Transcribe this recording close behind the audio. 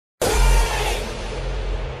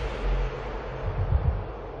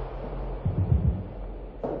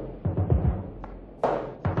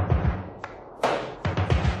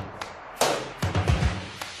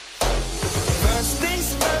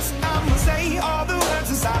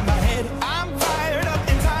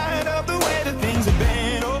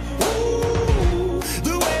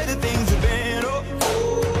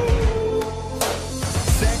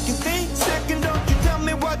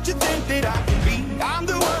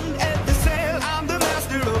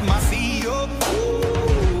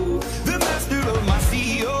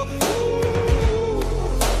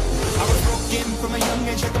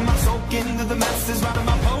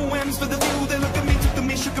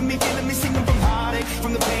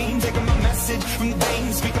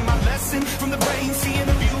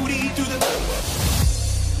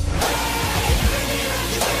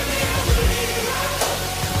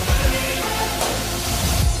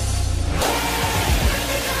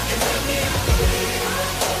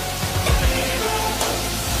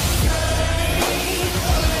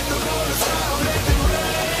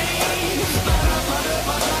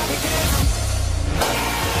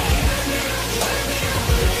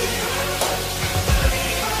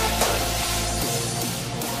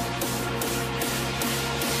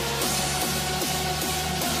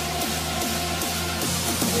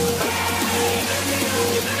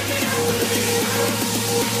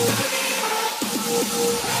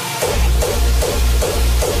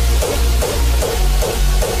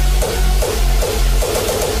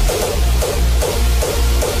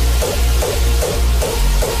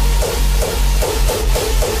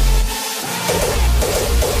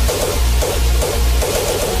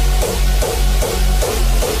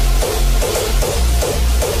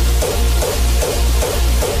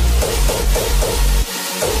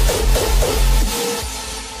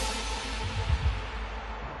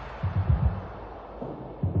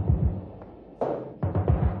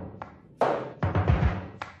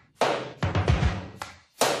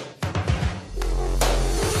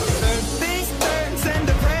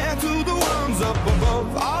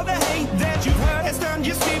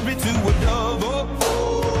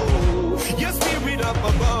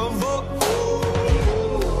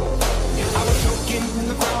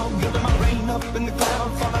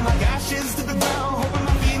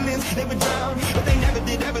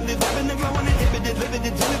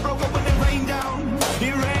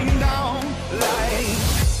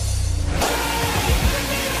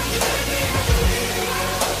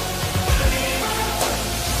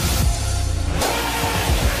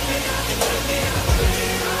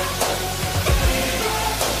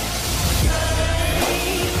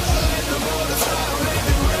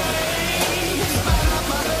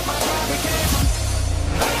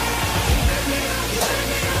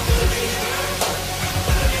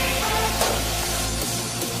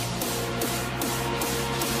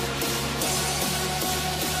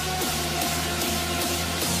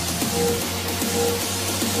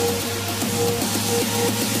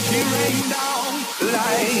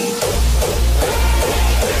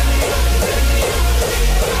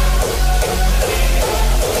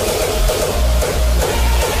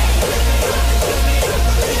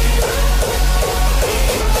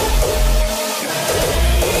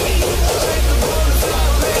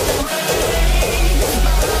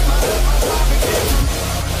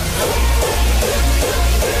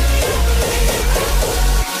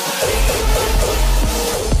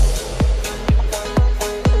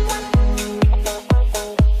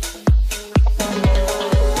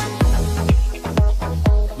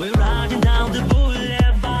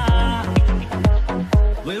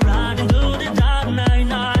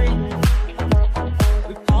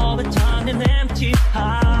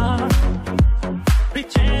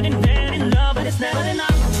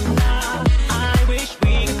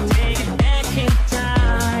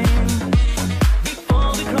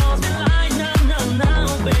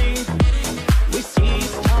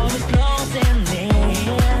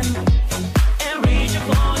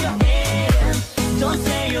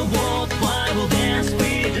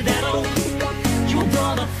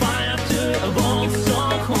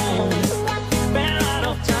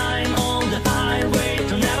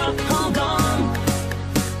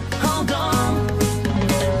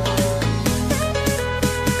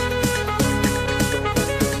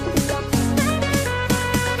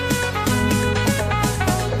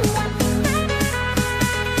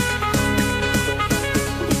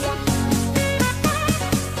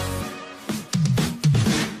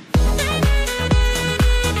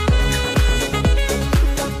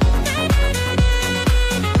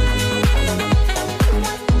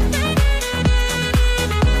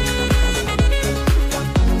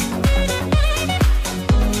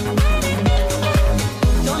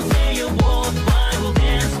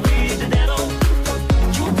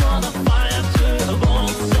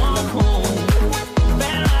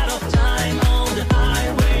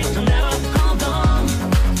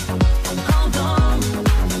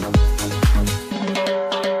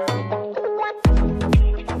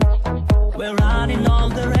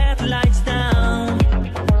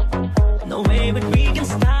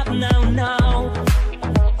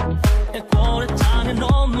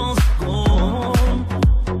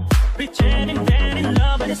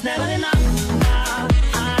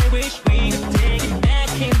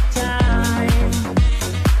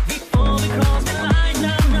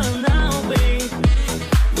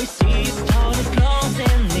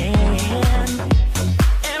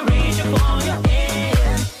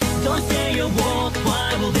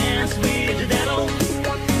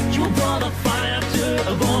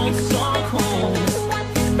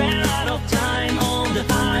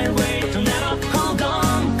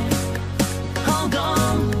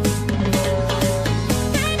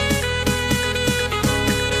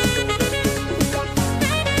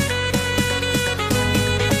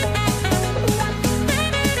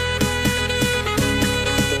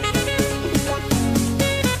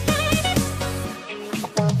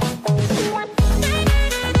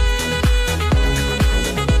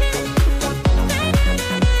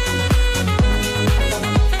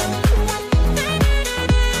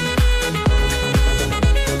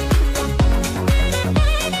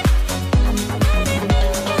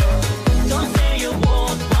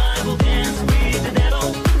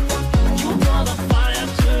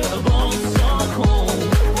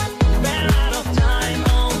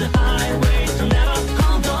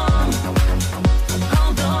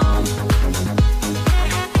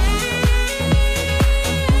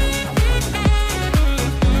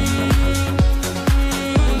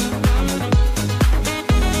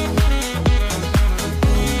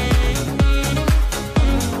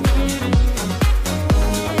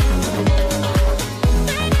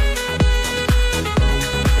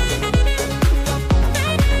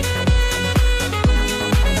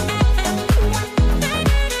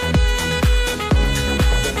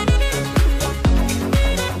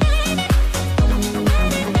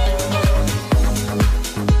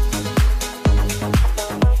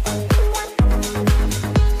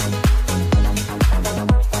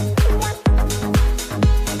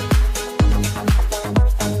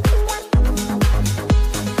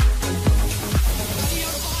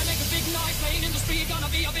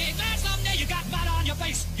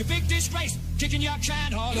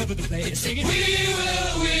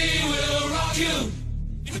singing, we will rock you.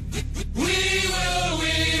 We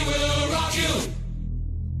will rock you.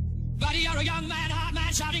 Buddy, you're a young man, hot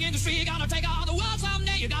man, shouting in the street, gonna take on the world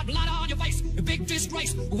someday. You got blood on your face, a big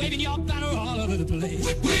disgrace, waving your banner all over the place.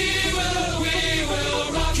 We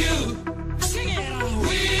will rock you. Sing it on.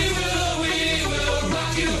 We will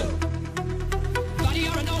rock you. Buddy,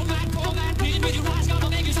 you're an old man, poor man, pleading with your eyes, gonna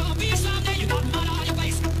make you some peace someday. You got mud on your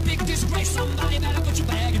face, big disgrace, somebody better put your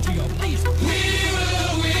bag into your place. We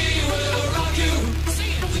will rock you.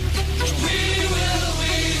 Sing it. We will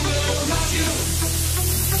rock you.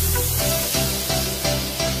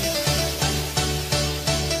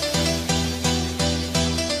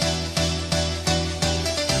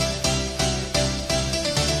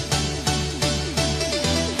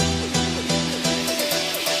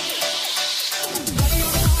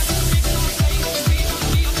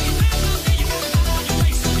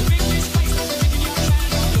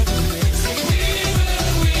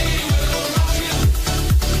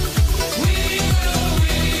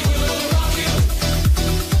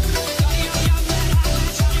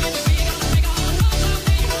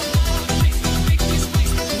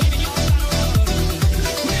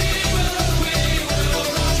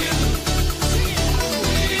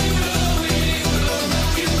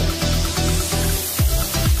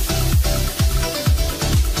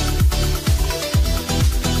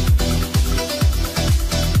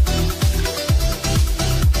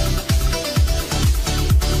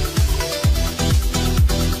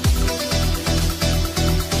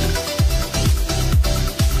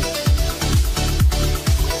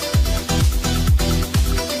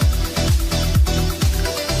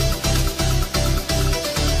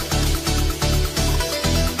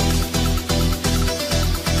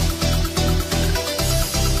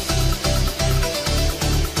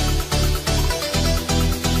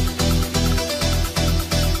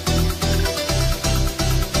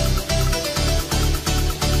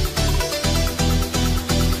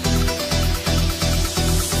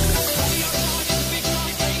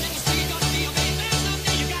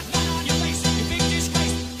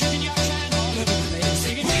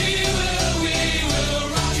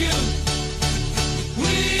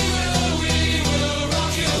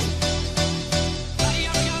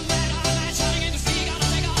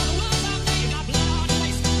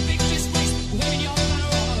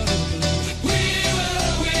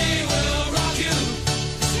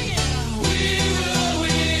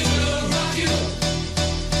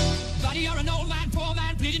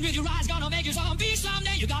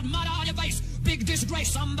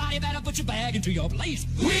 Somebody better put your bag into your place.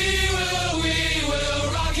 We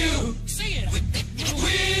will rock you. Sing it.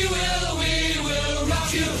 We will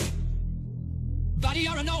rock you. Buddy,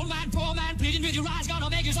 you're an old man, poor man, pleading with your eyes, gonna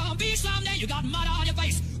make you some peace someday. You got mud on your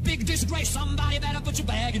face, big disgrace. Somebody better put your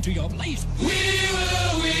bag into your place. We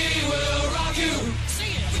will rock you.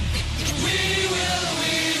 Sing it. We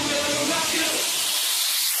will rock you.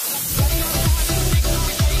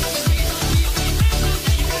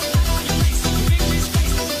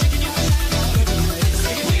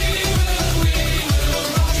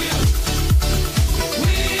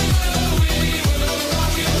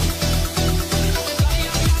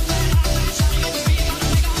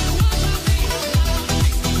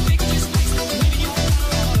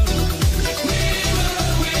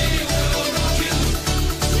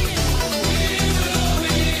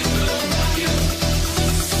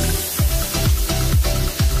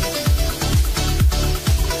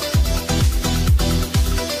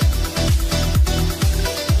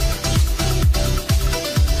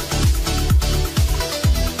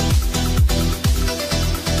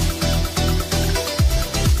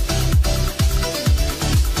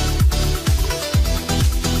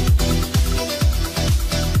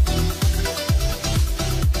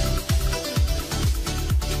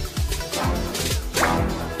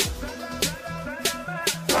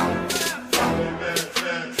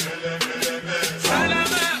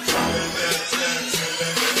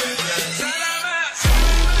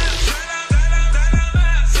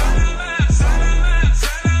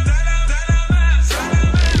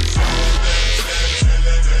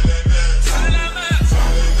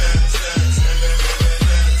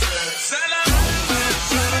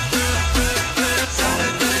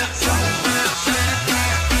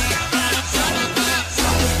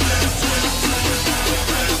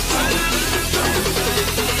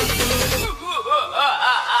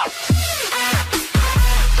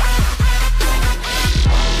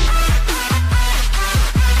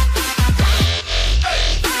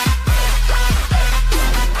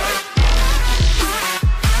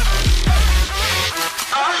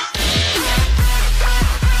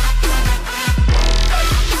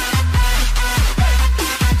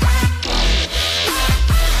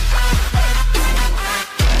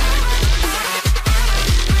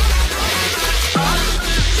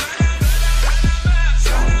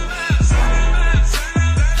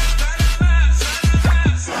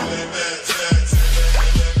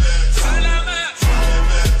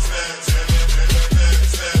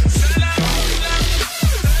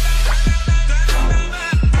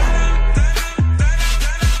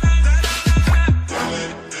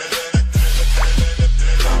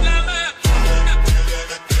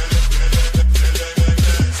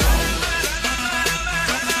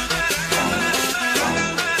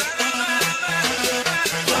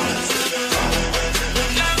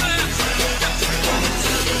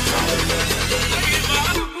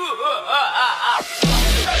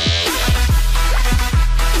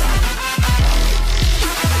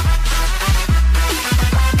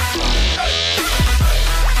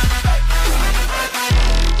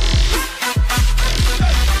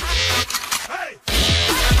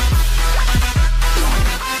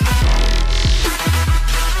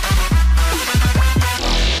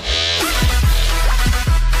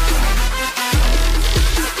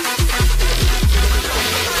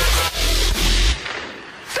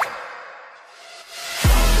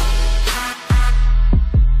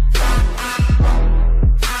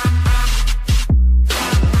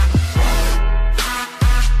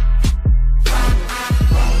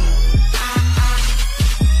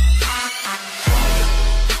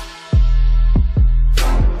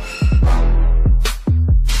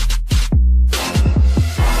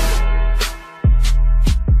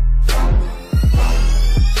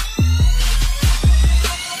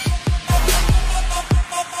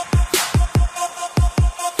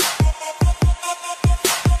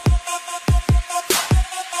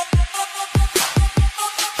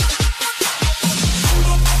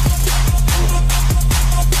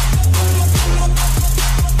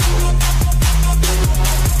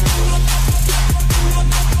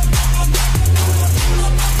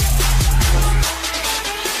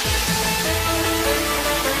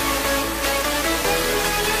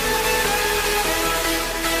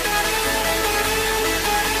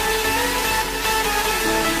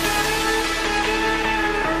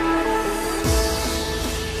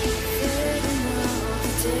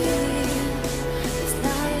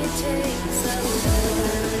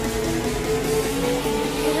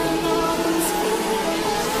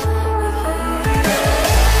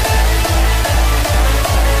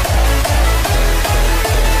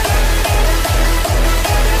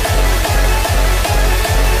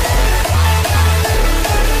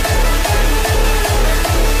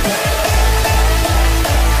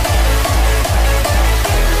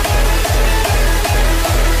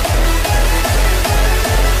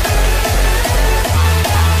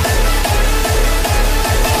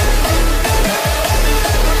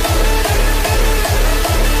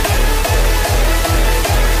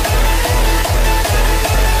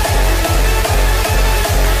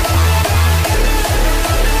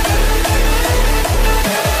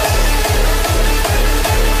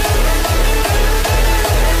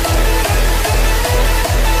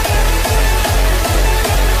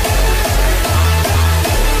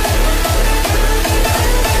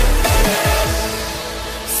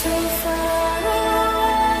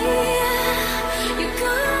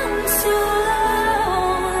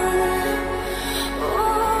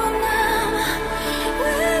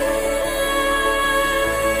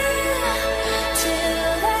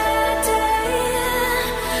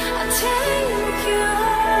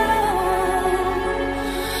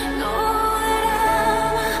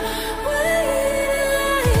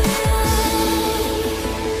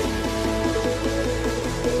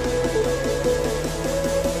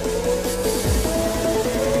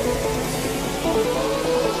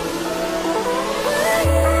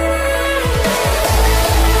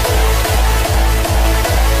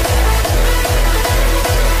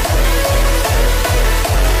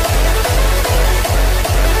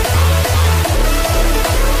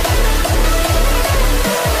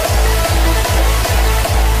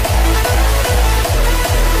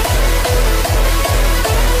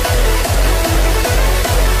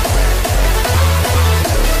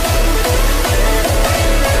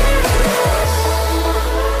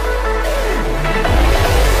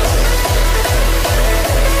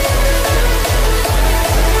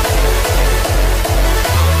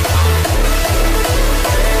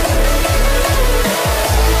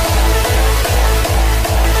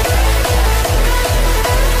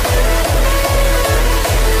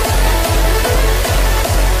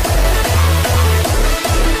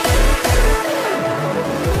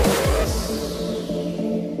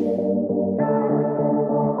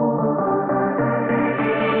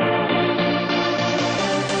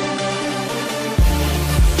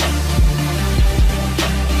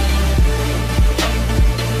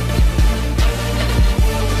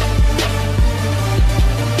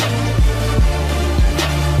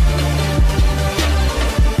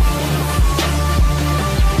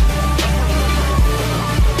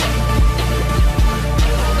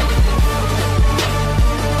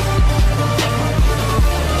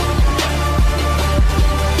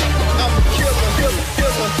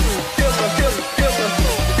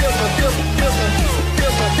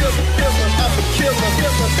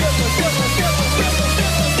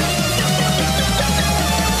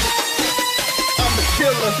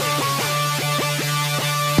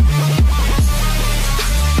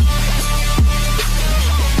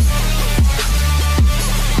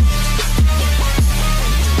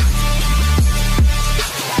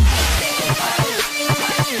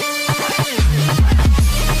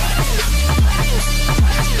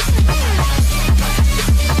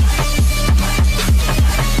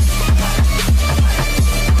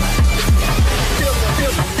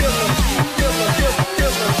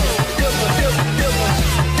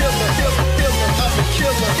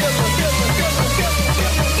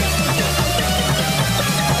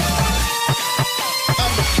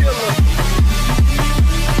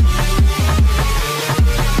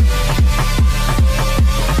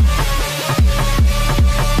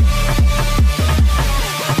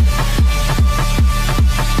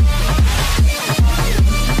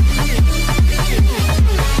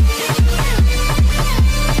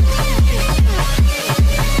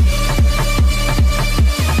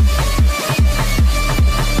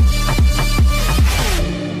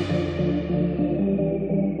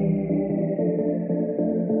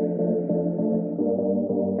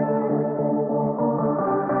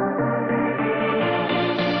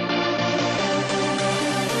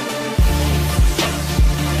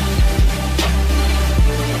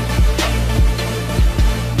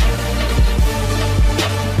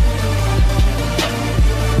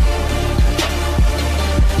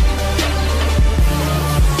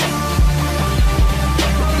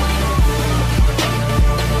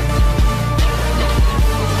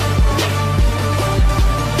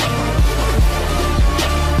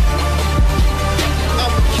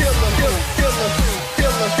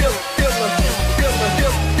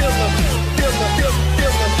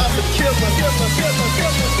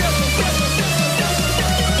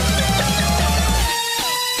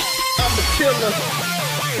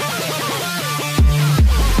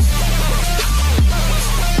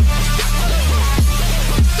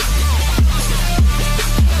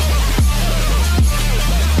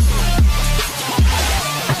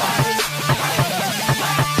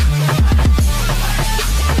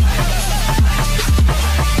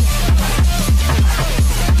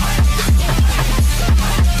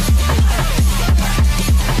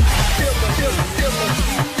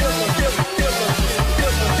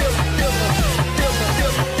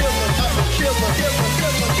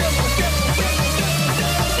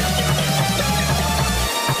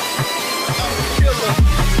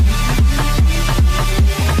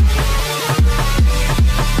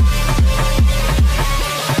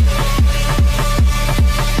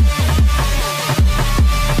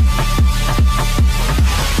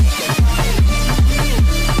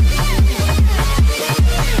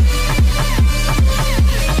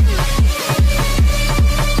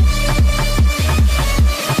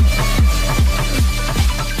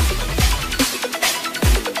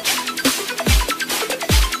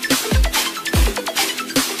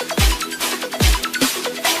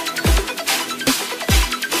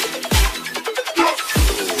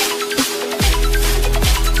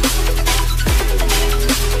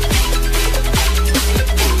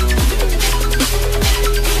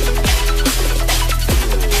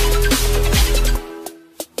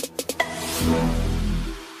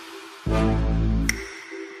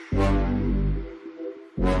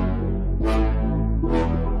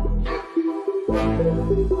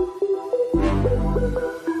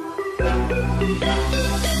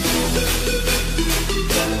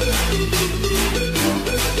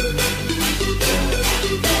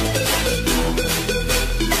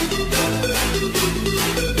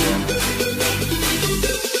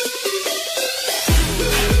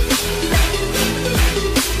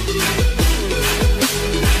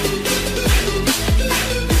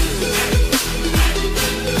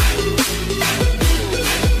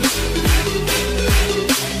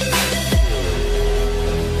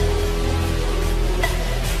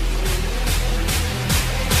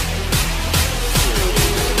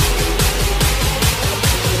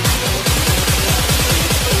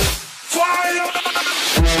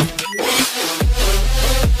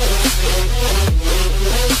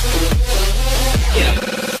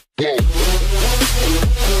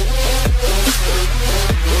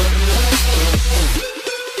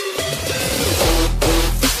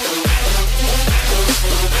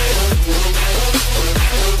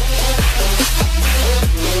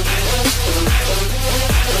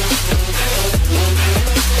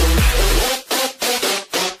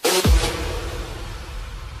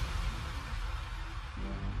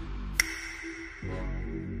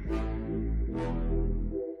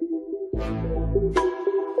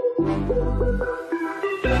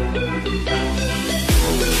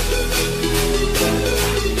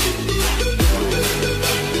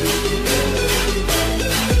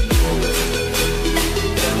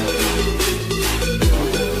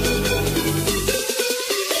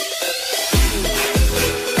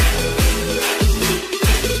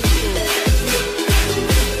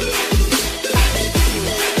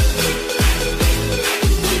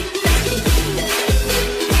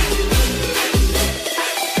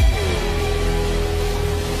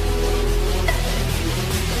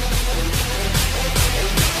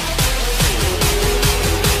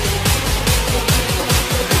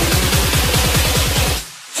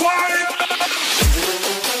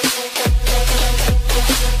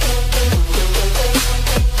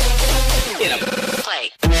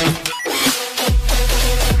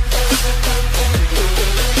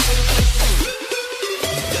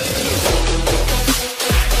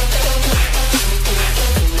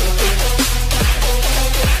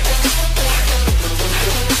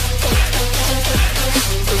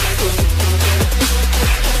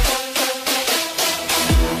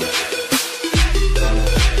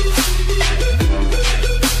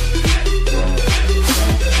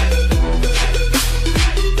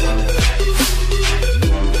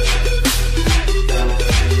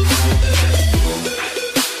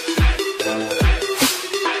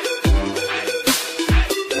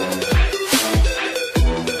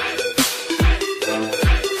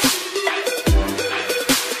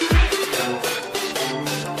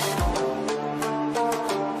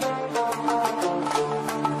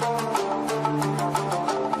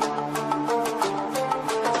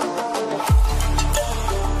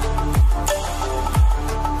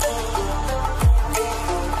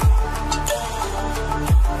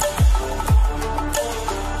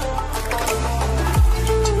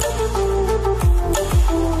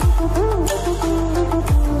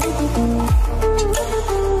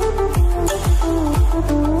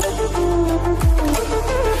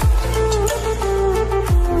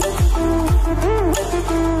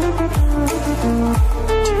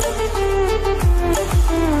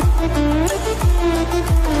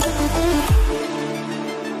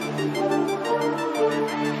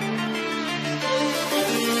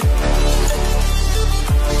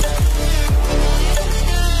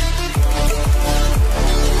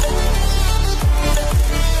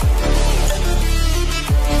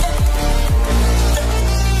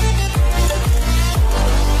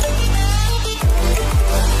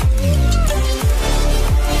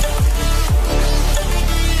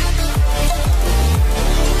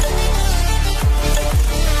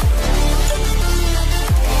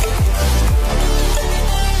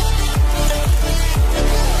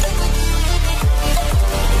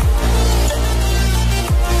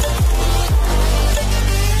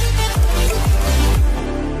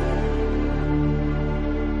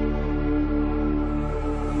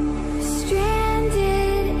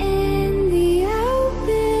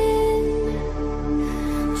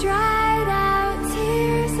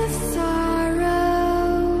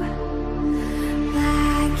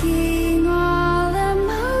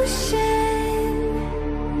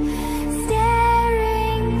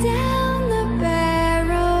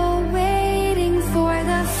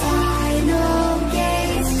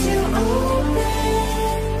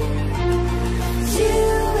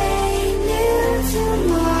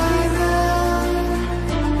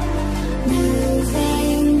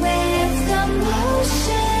 Moving with the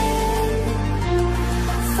motion.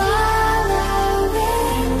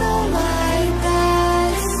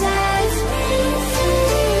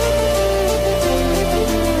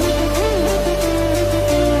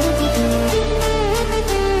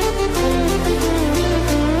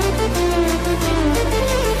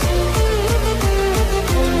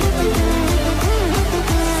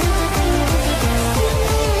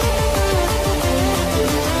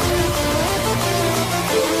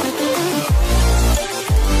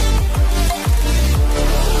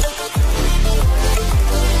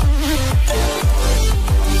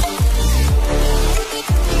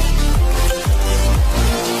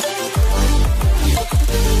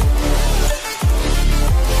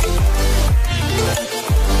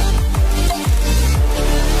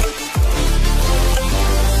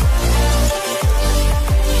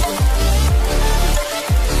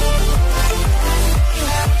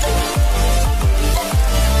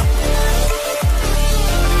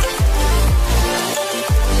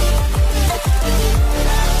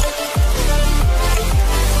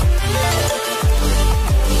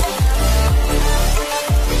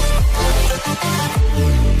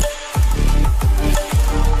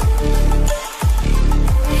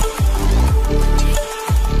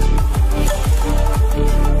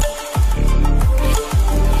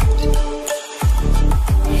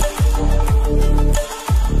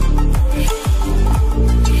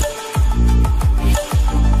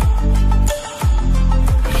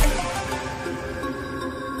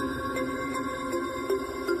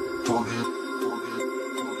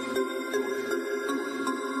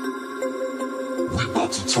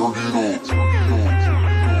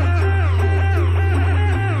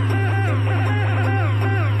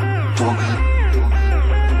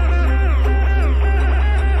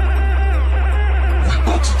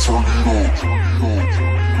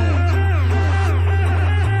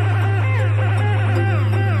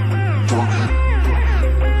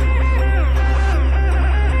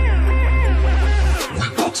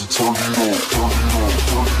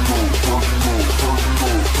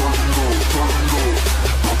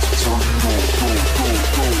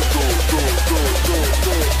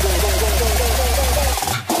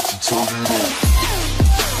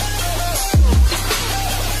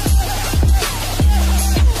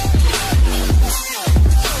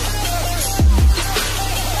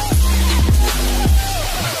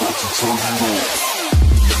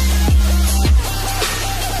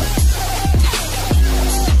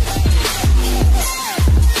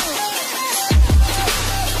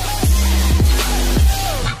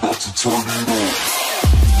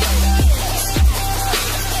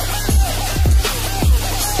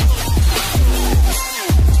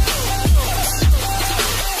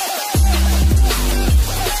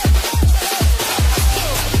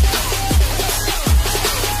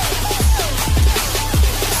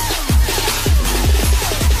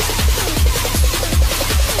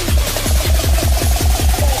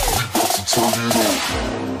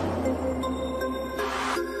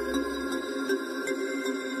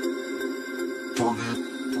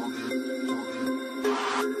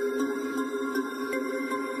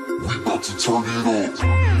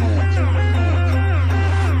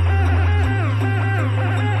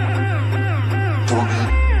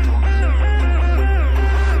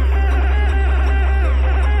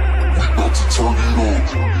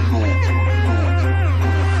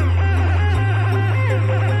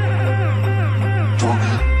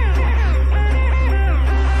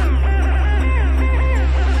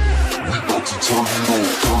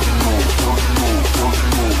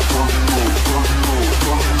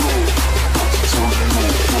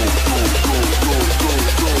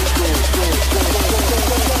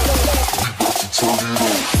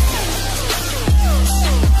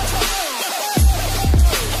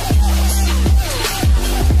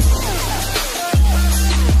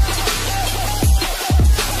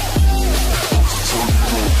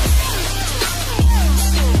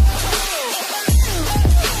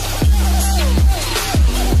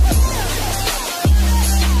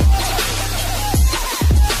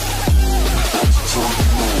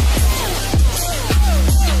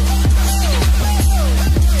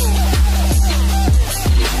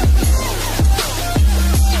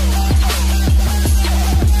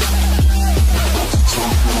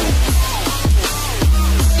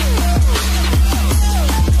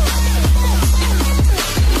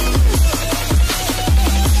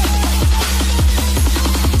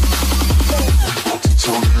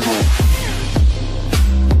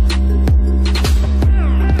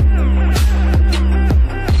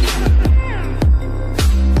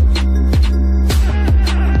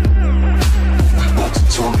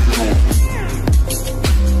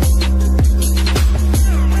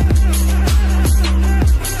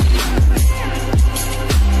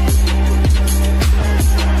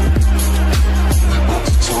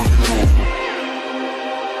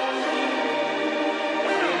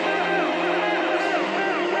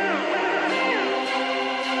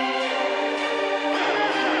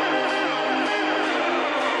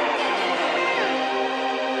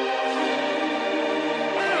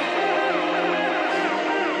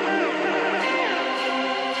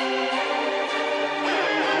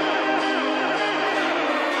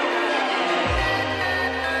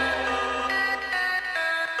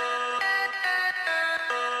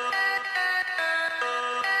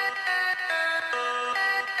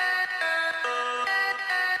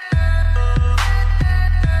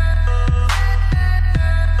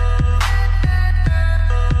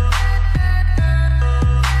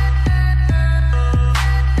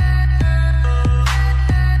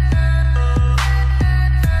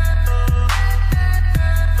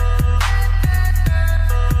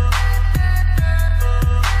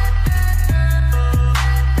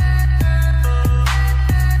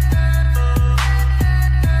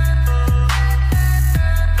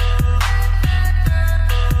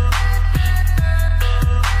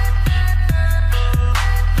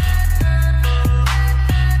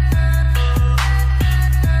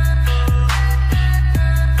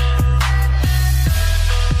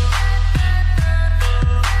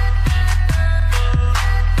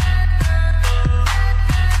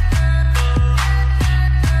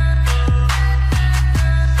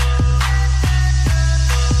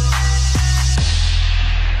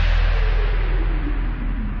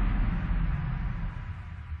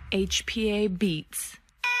 HPA Beats.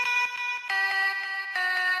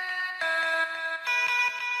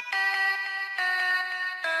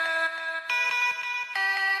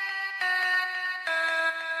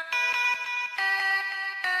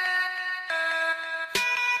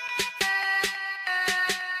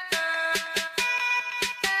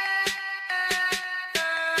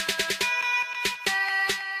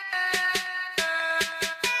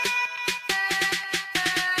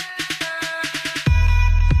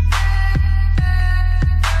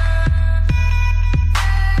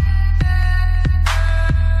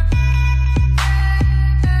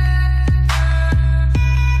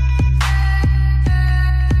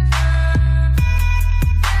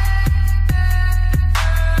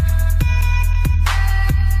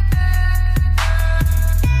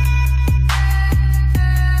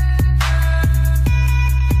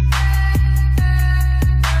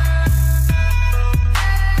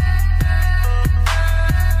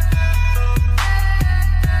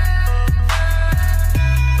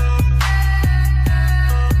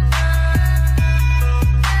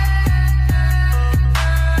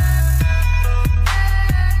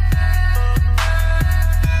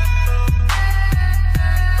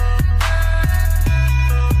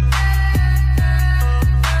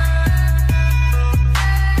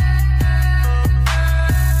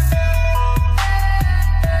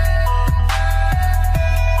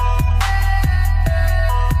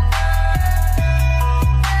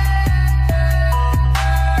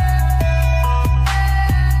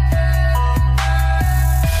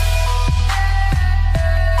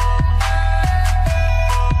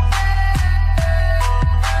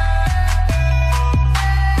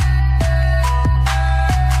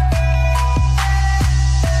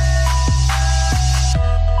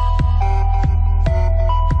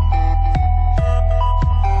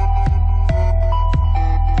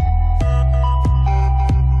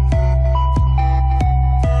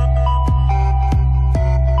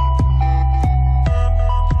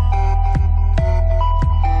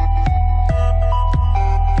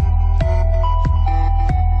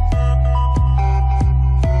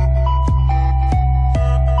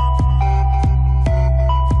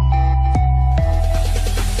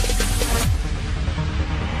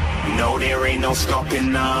 no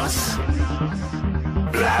stopping us.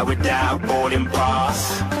 Fly without boarding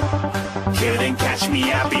pass. Couldn't catch me,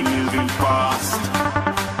 I'll be moving fast.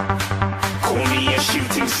 Call me a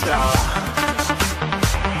shooting star.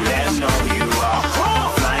 Let 'em know you are.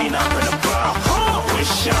 Flying up in a bar.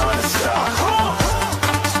 Wish on a star.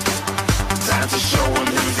 Time to show 'em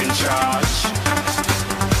who's in charge.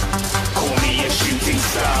 Call me a shooting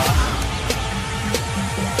star.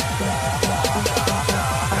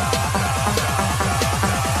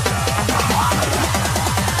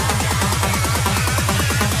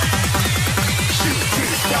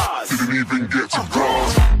 Didn't even get to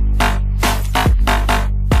cross.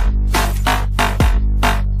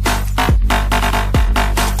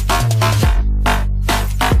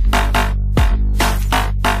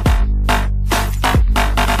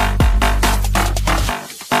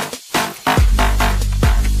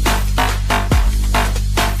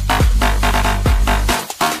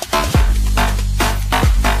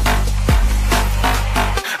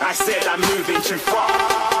 I said I'm moving too far.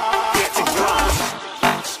 Get to glass.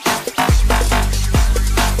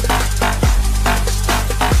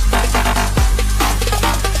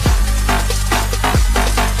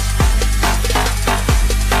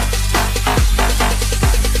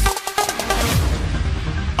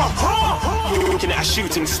 Looking at a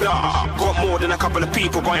shooting star. Got more than a couple of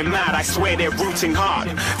people going mad. I swear they're rooting hard.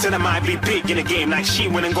 Tell them I'd be big in the game like she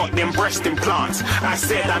went and got them breast implants. I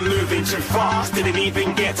said I'm moving too fast. Didn't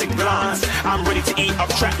even get to glance. I'm ready to eat up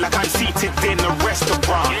track like I'm seated in a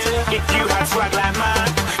restaurant. If you had swag like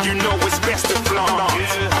mine, you know it's best to flaunt.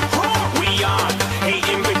 We aren't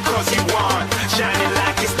hating because you aren't. Shining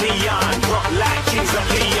like it's neon. Rock like kings of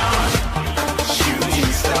Leon.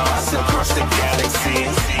 Shooting stars across the galaxy.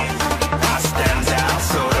 I stand out,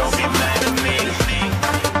 so don't be mad at me.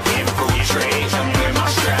 Infiltrate, I'm with my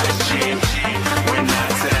strategy. When I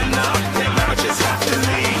turn up, then I just have to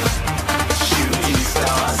leave. Shooting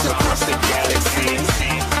stars across the galaxy.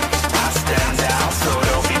 I stand out, so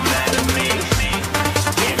don't be mad at me.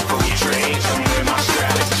 Infiltrate, I'm with my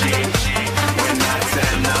strategy. When I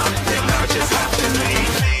turn up, then I just have to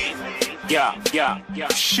leave. Yeah, shooting. Yeah,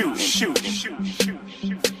 shooting.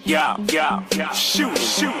 Yeah, shooting.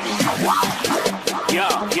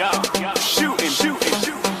 Yeah,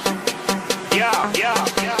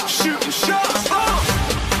 shooting shots.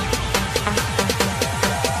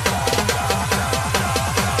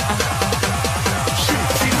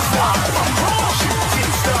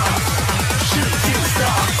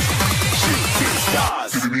 Shooting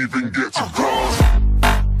stars. Didn't even get to cross.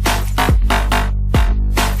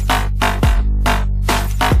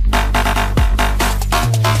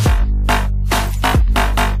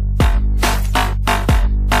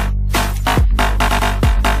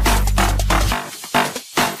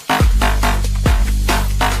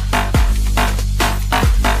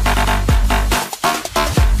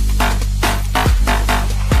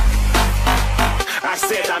 I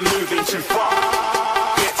said I'm moving too far.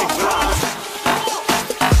 Get to glass.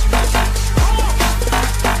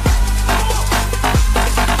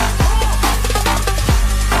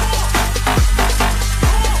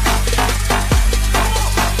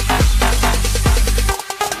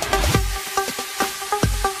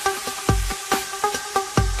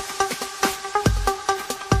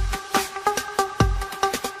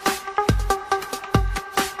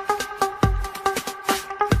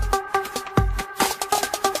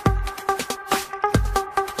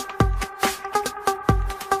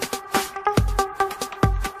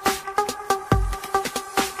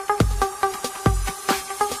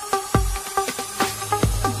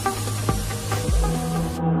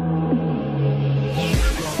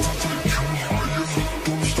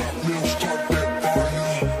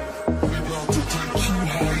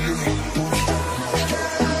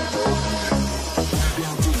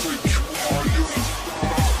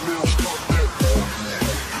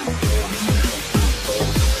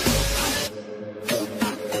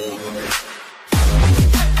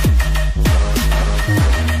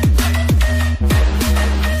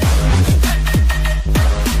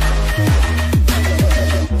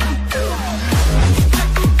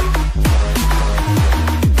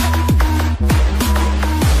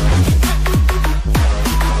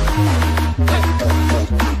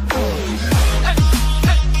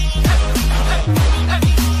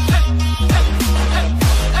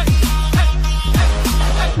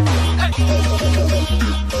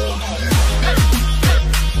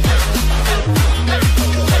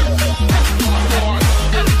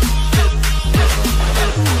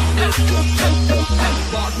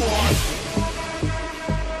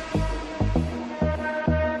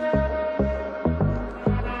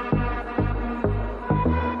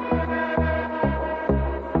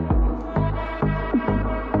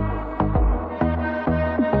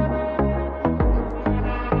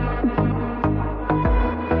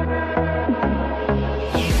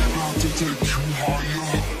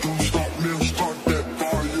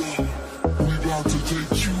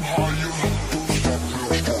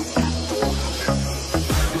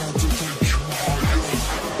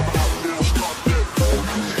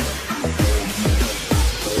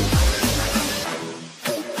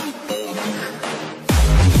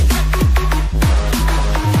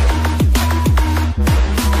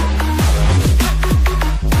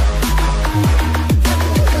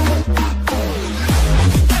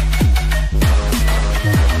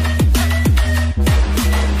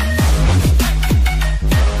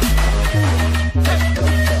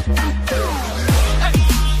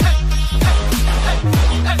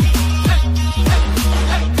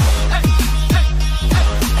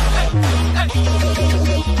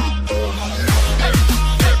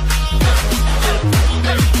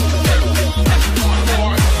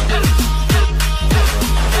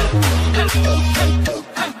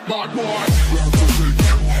 Bad boy. Got to take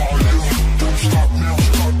you higher. Don't stop now,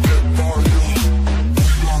 start that fire.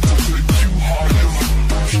 Got to take you higher.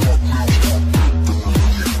 Don't stop now, start that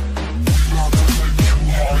fire. Got to take you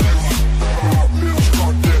higher. Stop now,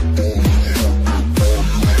 start that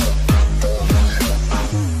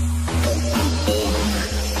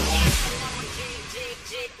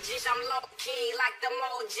I'm low key like the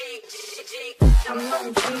OG. I'm low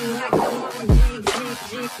key like the OG.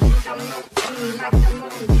 I'm low key like the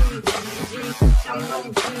OG. I'm low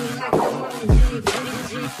key like the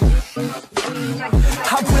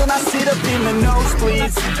I will not sit up in the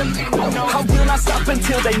nosebleeds. I will not stop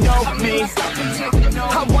until they know me.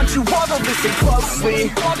 I want you all to listen closely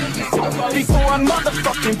before I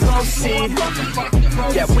motherfucking proceed.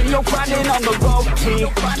 Yeah, when you're grinding on the low key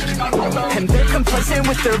and they're complacent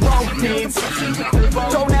with their own needs,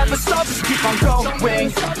 don't ever stop, just keep on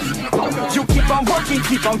going. You keep on working,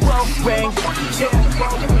 keep on growing.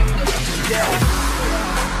 Yeah.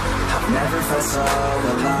 I've never felt so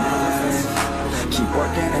alive. Keep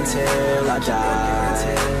working until I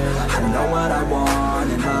die. I know what I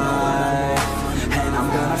want in life, and I'm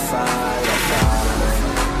gonna fight.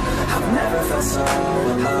 I've never felt so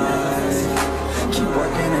alive. Keep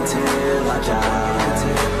working until I die.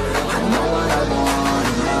 I know what I want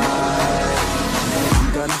in life, and I'm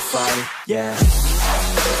gonna fight, yeah.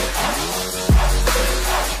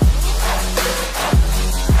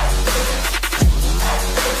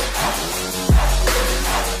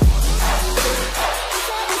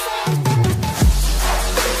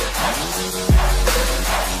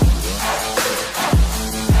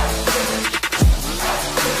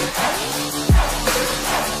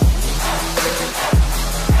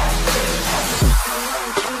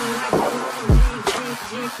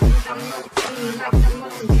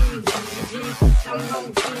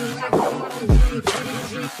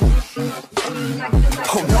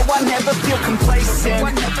 Oh no, I never feel complacent.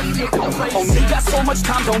 Only got so much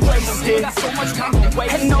time, don't waste it.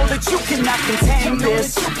 And know that you cannot contain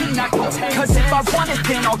this. Cause if I want it,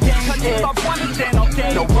 then I'll gain it.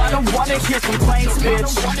 No, I don't wanna hear complaints,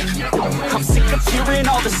 bitch. I'm sick of hearing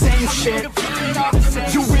all the same shit.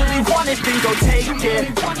 You really want it, then go take it.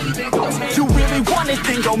 You really want it,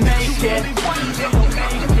 then go make it.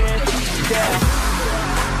 Yeah.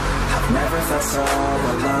 I've never felt so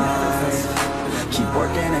alive. Keep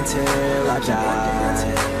working until I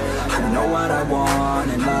die. I know what I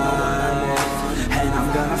want in life, and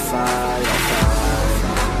I'm gonna fight.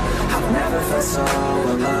 I've never felt so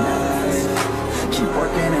alive. Keep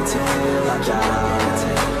working until I die.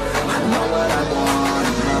 I know what I want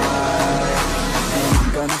in life, and I'm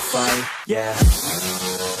gonna fight, yeah.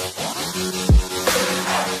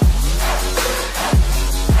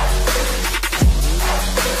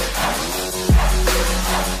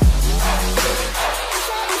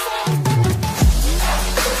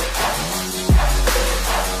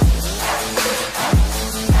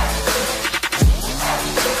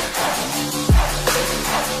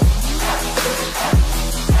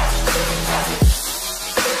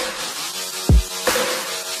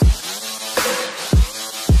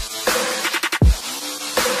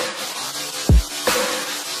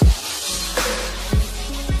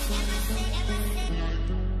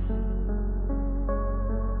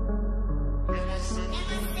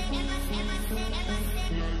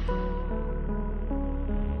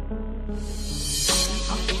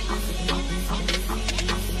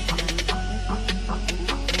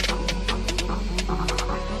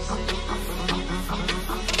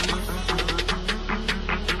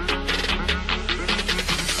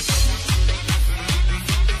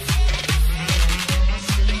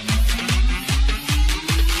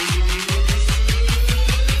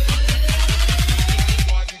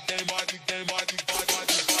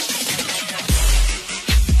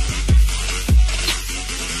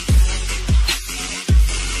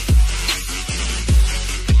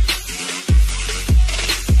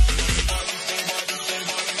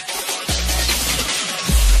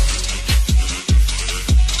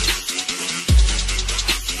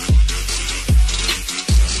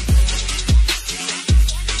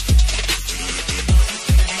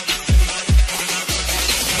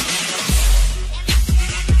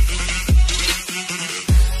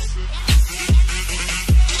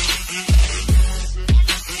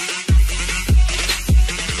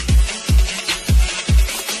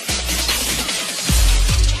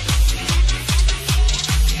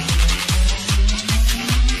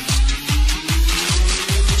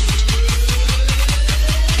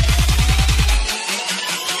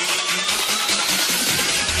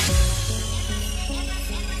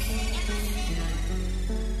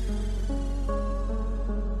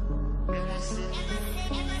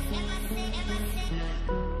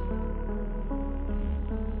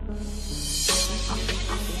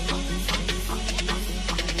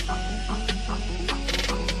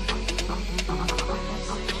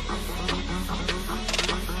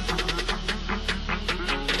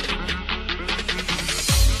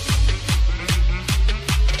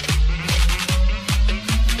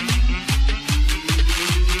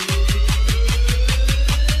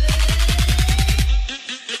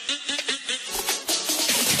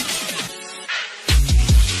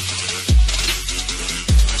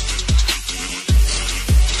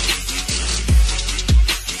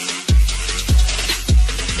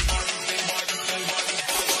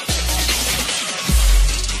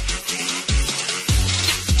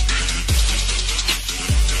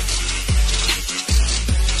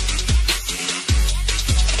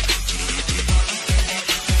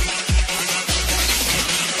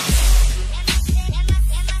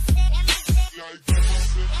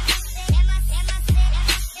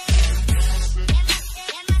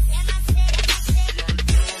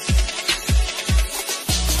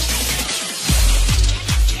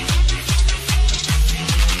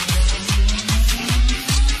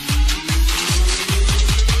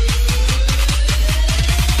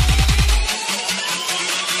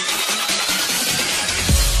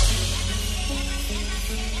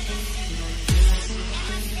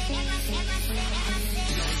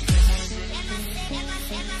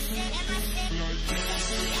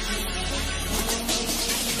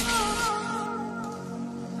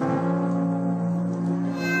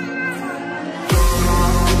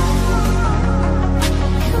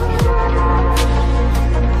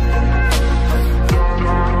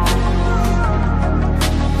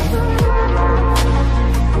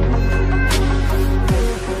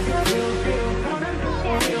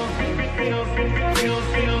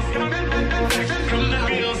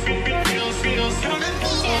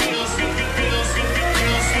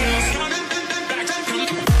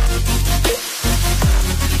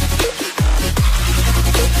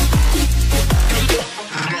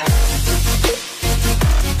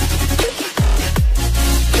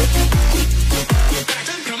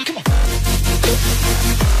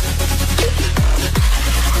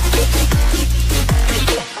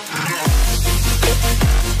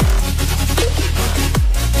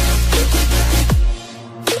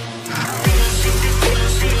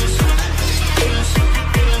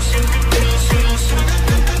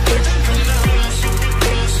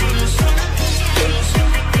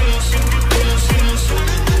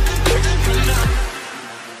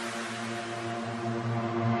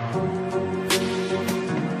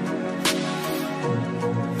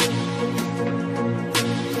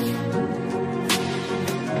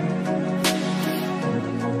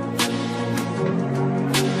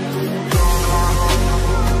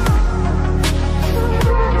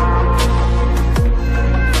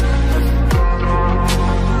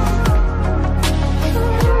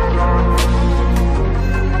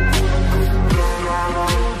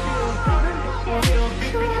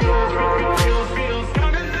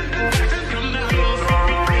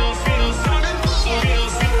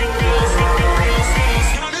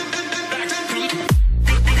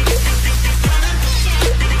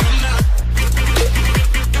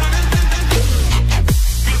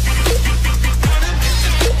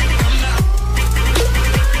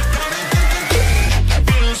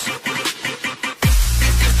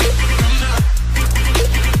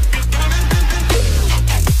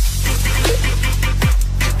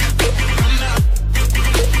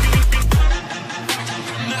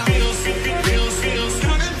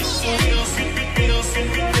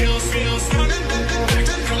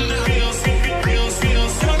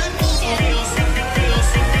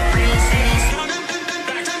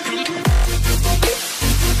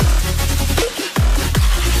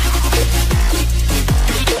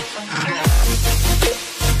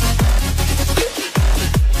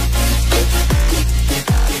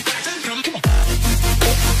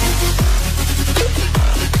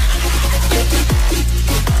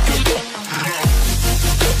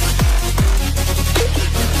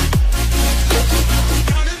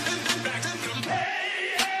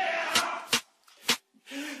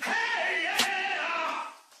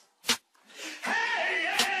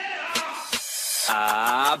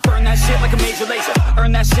 Burn that shit like a major laser,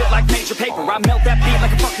 earn that shit like major paper. I melt that beat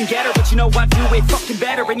like a fucking getter, but you know I do it fucking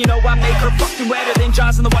better. And you know I make her fucking wetter than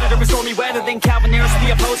Jaws in the water during stormy weather, than Calvin Harris,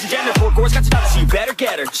 the opposing gender. Four Gore's got you know, so you better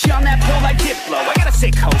get her. She on that pole like Diplo, I got a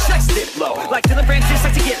sick hoe, she likes to dip low. Like Dylan Francis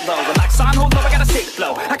likes to get low, and like Son hold low, I got a sick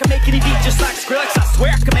flow. I can make any beat just like Skrillex, I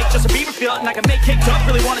swear I can make Justin Bieber feel it. And I can make Kicked Up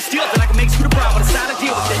really wanna steal it, then I can make Scooter Braun, but it's not a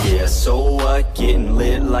deal with it. Yeah, so what? Getting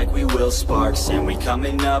lit like we Will Sparks, and we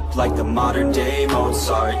coming up like the modern day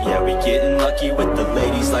Mozart. Yeah, we getting lucky with the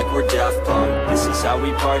ladies like we're Daft Punk. This is how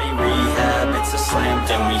we party, rehab, it's a slam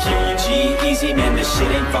dunk. We hear you G-Eazy, man, this shit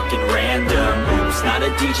ain't fucking random. Oops, not a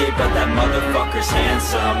DJ, but that motherfucker's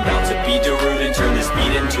handsome. About to be Darude and turn this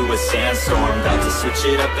beat into a sandstorm. About to switch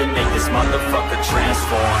it up and make this motherfucker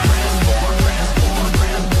transform.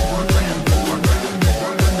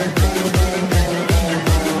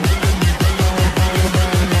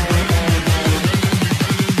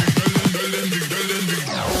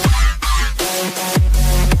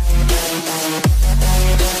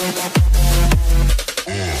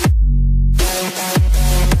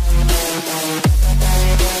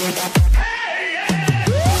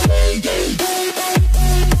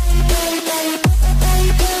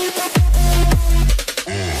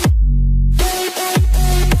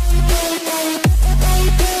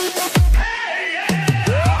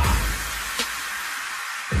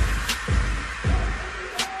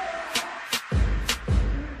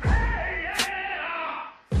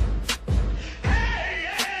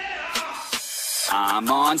 I'm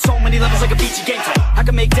on so many levels like a beachy game type. I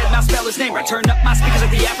can make Deadmau5 spell his name right. Turn up my speakers like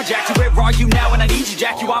the Afrojack. Where are you now when I need you,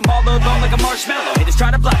 Jack? You, I'm all alone like a marshmallow. Haters try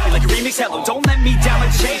to block me like a remix Hello. Don't let me down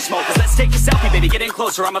like the Chainsmokers. Let's take a selfie, baby, get in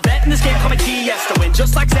closer. I'm a vet in this game, call me Tiesto. And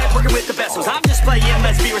just like Zed, working with the vessels, I'm just playing,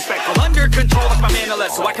 let's be respectful. Under control like my man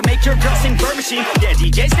Alesso. I can make your girl sing Bird Machine. Yeah,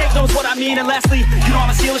 DJ Snake knows what I mean. And lastly, you know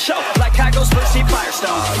I'ma steal a show like Kygo's first seat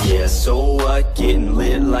Firestone. Yeah, so what? Getting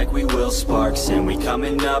lit like we Will Sparks, and we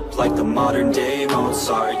coming up like the modern day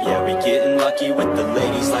Mozart. Yeah, we getting lucky with the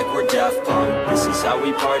ladies like we're Daft Punk. This is how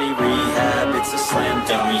we party, rehab, it's a slam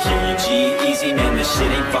dunk. We hear you G-Eazy, man, this shit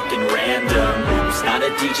ain't fucking random. Oops, not a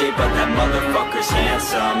DJ, but that motherfucker's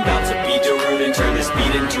handsome. About to be Darude and turn this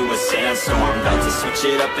beat into a sandstorm. About to switch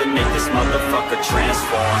it up and make this motherfucker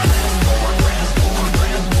transform.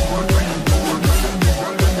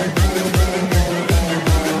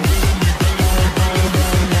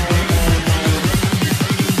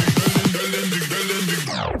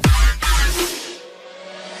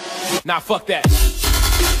 Nah, fuck that.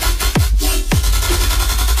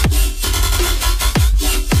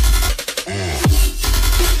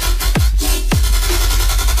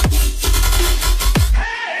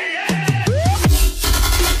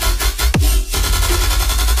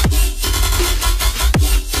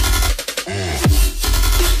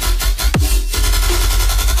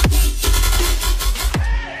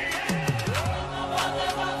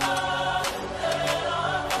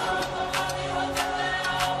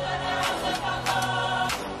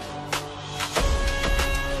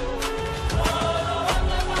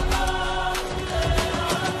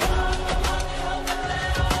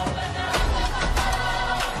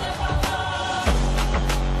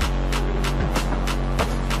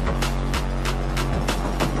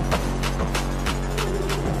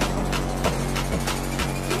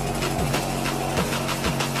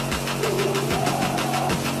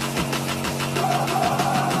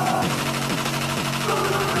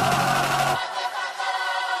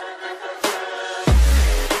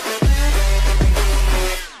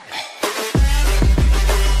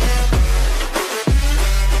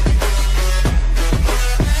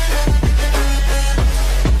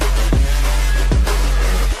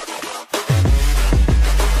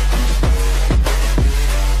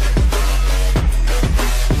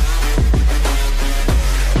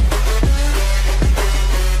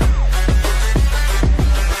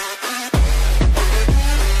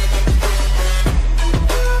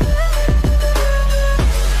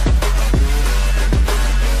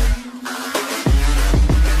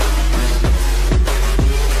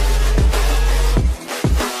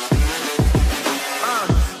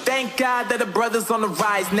 brothers on the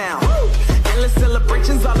rise now. Endless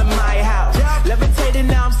celebrations all in my house. Levitating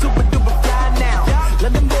now, I'm super duper fly now.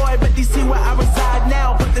 London boy, but DC where I reside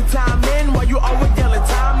now. Put the time in while you always yelling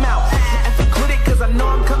time out. And if quit it, cause I know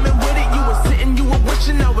I'm coming with it. You were sitting, you were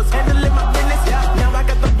wishing I was handling my business. Now I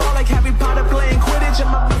got the ball like Harry Potter playing Quidditch.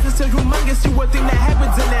 And my business is humongous, you would think that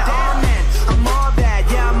happens in there. Damn man, I'm all that,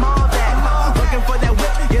 yeah I'm all that. Looking for that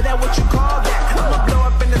whip, yeah that what you call that. I'ma blow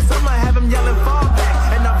up in the summer, have them yelling fall back.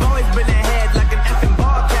 And I've always been ahead like an effing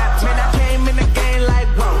ball cap. Man, I came in the game like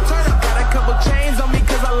whoa. Got a couple chains on me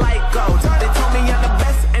cause I like gold. They told me I'm the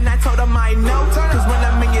best and I told them I know. Cause when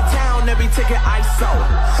I'm in your town, every ticket I sold.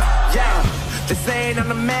 Yeah, they saying I'm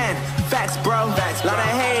the man. Facts, bro. Lot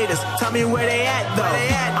of haters, tell me where they at though.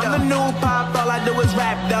 I'm the new pop, all I do is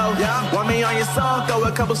rap though. Want me on your song, throw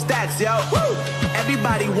a couple stacks, yo.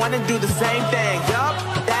 Everybody wanna do the same thing, yo.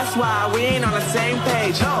 That's why we ain't on the same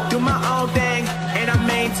page. Do my own thing, and I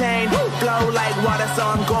maintain. Flow like water, so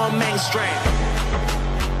I'm going mainstream.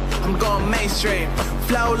 I'm going mainstream.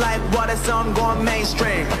 Flow like water, so I'm going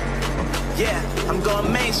mainstream. Yeah, I'm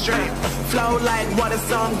going mainstream. Flow like water,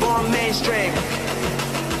 so I'm going mainstream.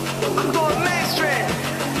 I'm going mainstream.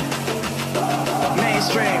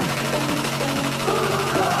 Mainstream.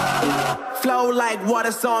 Flow like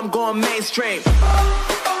water, so I'm going mainstream.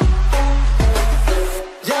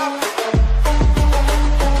 Yeah.